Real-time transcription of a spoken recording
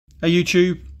Hey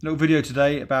YouTube, little video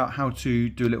today about how to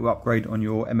do a little upgrade on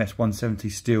your MS170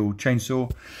 Stihl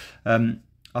chainsaw.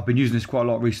 I've been using this quite a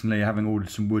lot recently, having ordered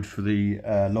some wood for the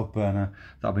log burner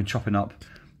that I've been chopping up,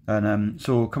 and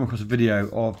come across a video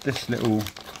of this little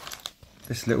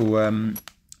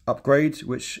upgrade,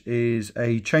 which is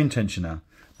a chain tensioner.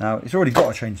 Now it's already got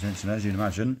a chain tensioner, as you can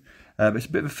imagine, but it's a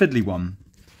bit of a fiddly one,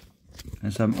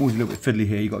 and so I'm always a little bit fiddly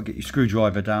here. You've got to get your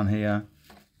screwdriver down here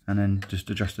and then just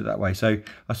adjust it that way. So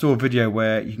I saw a video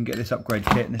where you can get this upgrade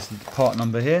kit, and this is the part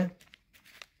number here.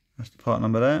 That's the part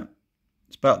number there.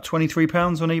 It's about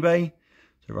 £23 on eBay,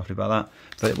 so roughly about that.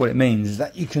 But what it means is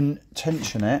that you can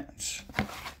tension it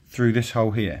through this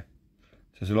hole here.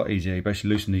 So it's a lot easier. You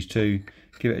basically loosen these two,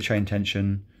 give it a chain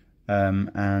tension,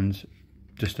 and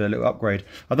just a little upgrade.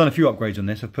 I've done a few upgrades on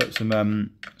this. I've put some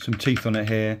teeth on it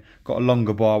here, got a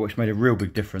longer bar, which made a real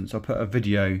big difference. I put a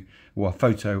video or a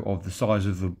photo of the size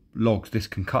of the logs this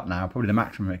can cut now, probably the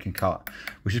maximum it can cut,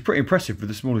 which is pretty impressive for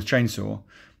the smallest chainsaw.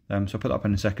 So I'll put that up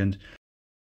in a second.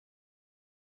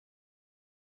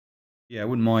 Yeah, I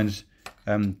wouldn't mind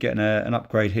getting an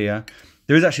upgrade here.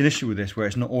 There is actually an issue with this where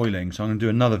it's not oiling, so I'm going to do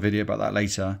another video about that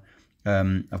later.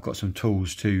 I've got some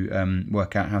tools to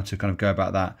work out how to kind of go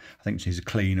about that. I think it needs a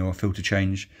clean or a filter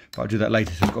change, but I'll do that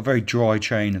later. So it's got a very dry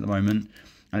chain at the moment,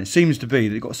 and it seems to be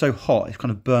that it got so hot it's kind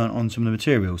of burnt on some of the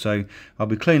material. So I'll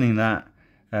be cleaning that,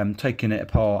 taking it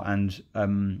apart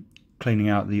and cleaning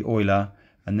out the oiler,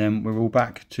 and then we're all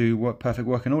back to perfect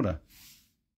working order.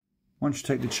 Once you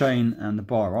take the chain and the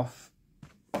bar off,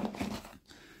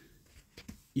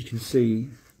 you can see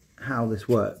how this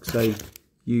works. So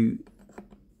you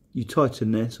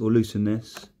tighten this or loosen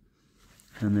this,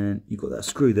 and then you've got that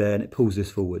screw there, and it pulls this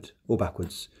forward or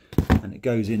backwards, and it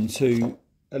goes into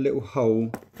a little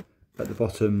hole at the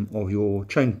bottom of your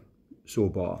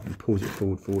chainsaw bar and pulls it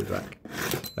forward, back.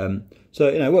 So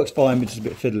it works fine, but just a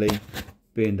bit fiddly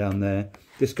being down there.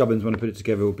 This gubbins, when I put it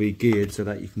together, will be geared so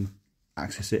that you can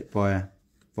access it via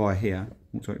here.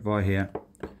 Via here,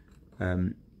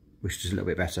 which is just a little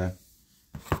bit better.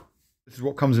 This is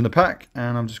what comes in the pack,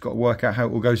 and I've just got to work out how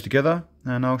it all goes together,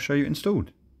 and I'll show you it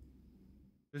installed.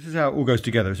 This is how it all goes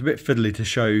together. It's a bit fiddly to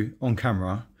show on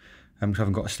camera because I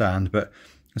haven't got a stand, but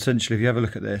essentially if you have a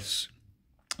look at this,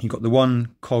 you've got the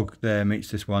one cog there meets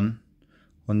this one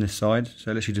on this side,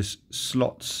 so it literally just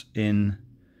slots in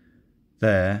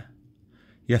there.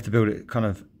 You have to build it kind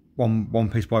of one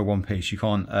piece by one piece. You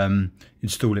can't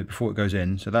install it before it goes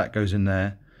in, so that goes in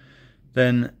there.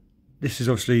 Then this is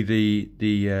obviously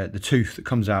the tooth that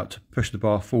comes out to push the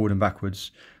bar forward and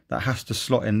backwards. That has to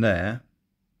slot in there.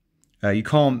 You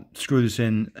can't screw this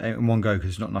in one go because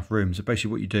there's not enough room. So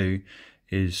basically what you do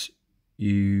is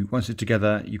once it's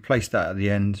together, you place that at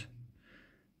the end,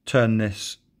 turn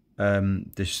this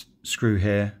this screw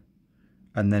here,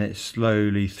 and then it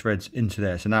slowly threads into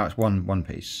there. So now it's one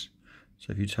piece.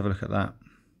 So if you just have a look at that,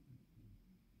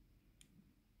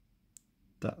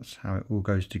 that's how it all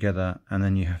goes together, and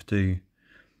then you have to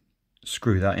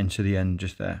screw that into the end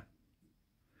just there.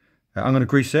 I'm going to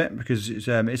grease it because it's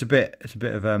a bit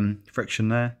of friction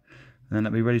there, and then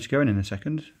that'll be ready to go in a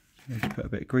second. So just put a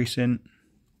bit of grease in.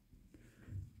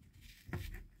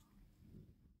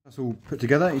 That's all put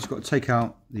together. You've just got to take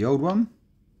out the old one.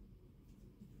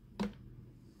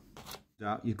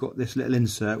 You've got this little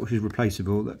insert which is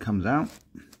replaceable that comes out.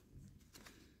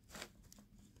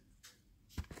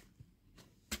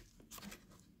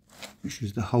 Which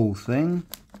is the whole thing.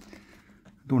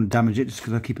 I don't want to damage it just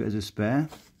because I keep it as a spare.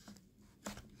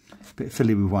 A bit fiddly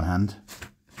with one hand.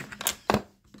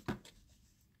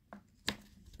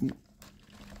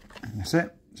 That's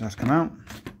it. So that's come out.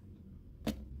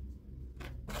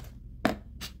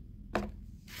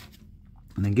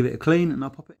 And then give it a clean, and I'll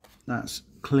pop it. That's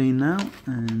clean now,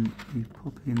 and you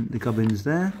pop in the gubbins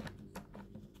there.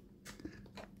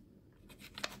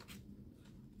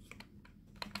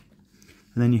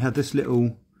 And then you have this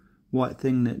little white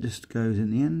thing that just goes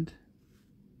in the end.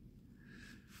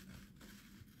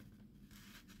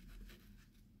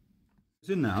 It's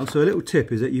in now, so a little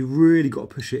tip is that you've really got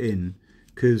to push it in,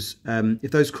 because if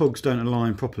those cogs don't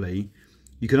align properly,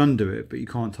 you can undo it, but you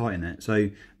can't tighten it. So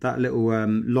that little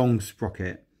long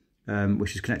sprocket,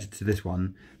 which is connected to this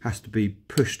one, has to be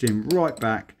pushed in right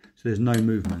back so there's no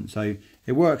movement. So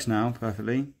it works now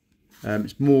perfectly.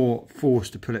 It's more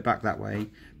forced to pull it back that way,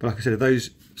 but like I said, if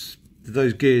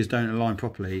those gears don't align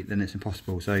properly, then it's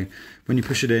impossible. So when you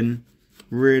push it in,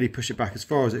 really push it back as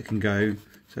far as it can go,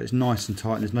 so it's nice and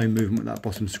tight and there's no movement with that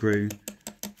bottom screw.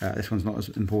 This one's not as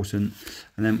important.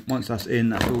 And then once that's in,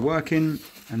 that's all working,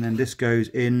 and then this goes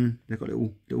in. They've got a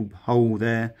little hole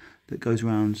there that goes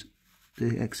around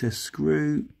the excess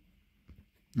screw.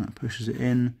 That pushes it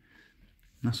in,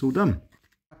 And that's all done.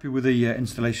 Happy with the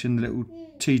installation. The little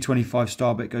T25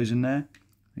 star bit goes in there.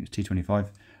 I think it's T25,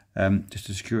 just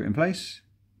to secure it in place.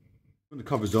 When the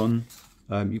cover's on,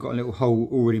 you've got a little hole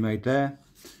already made there.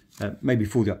 Maybe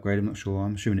for the upgrade, I'm not sure,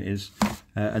 I'm assuming it is.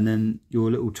 And then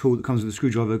your little tool that comes with the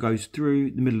screwdriver goes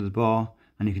through the middle of the bar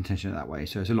and you can tension it that way.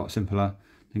 So it's a lot simpler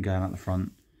than going out the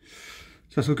front.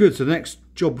 So that's all good. So the next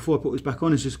job before I put this back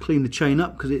on is just clean the chain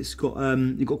up, because it's got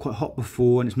it got quite hot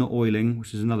before and it's not oiling,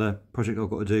 which is another project I've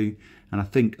got to do. And I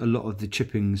think a lot of the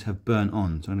chippings have burnt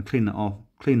on. So I'm going to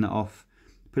clean that off,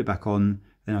 put it back on,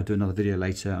 then I'll do another video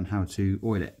later on how to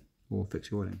oil it or fix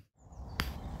the oiling.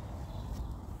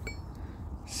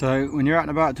 So when you're out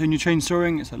and about doing your chain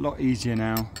sawing, it's a lot easier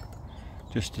now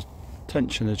just to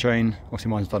tension the chain, obviously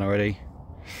mine's done already,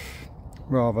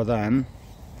 rather than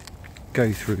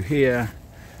go through here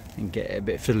and get it a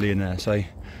bit fiddly in there. So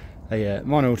a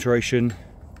minor alteration,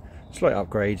 slight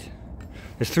upgrade.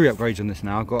 There's 3 upgrades on this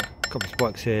now. I've got a couple of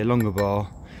spikes here, longer bar,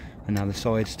 and now the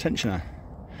sides tensioner.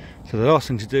 So the last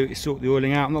thing to do is sort the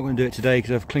oiling out. I'm not going to do it today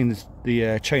because I've cleaned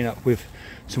the chain up with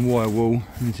some wire wool.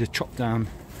 I need to chop down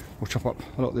or chop up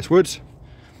a lot of this wood,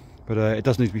 but it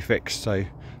does need to be fixed, so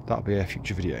that'll be a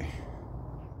future video.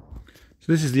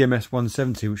 So this is the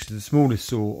MS170, which is the smallest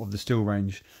saw of the Stihl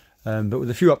range, but with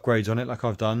a few upgrades on it, like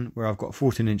I've done, where I've got a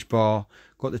 14-inch bar,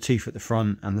 got the teeth at the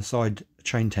front and the side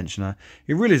chain tensioner.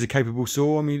 It really is a capable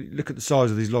saw. I mean, look at the size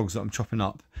of these logs that I'm chopping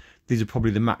up. These are probably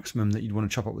the maximum that you'd want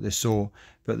to chop up with this saw,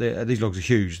 but these logs are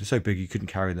huge. They're so big you couldn't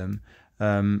carry them.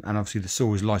 And obviously the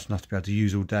saw is light enough to be able to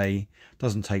use all day,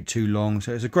 doesn't take too long,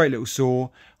 so it's a great little saw.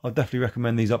 I'd definitely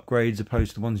recommend these upgrades opposed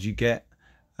to the ones you get.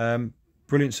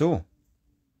 Brilliant saw.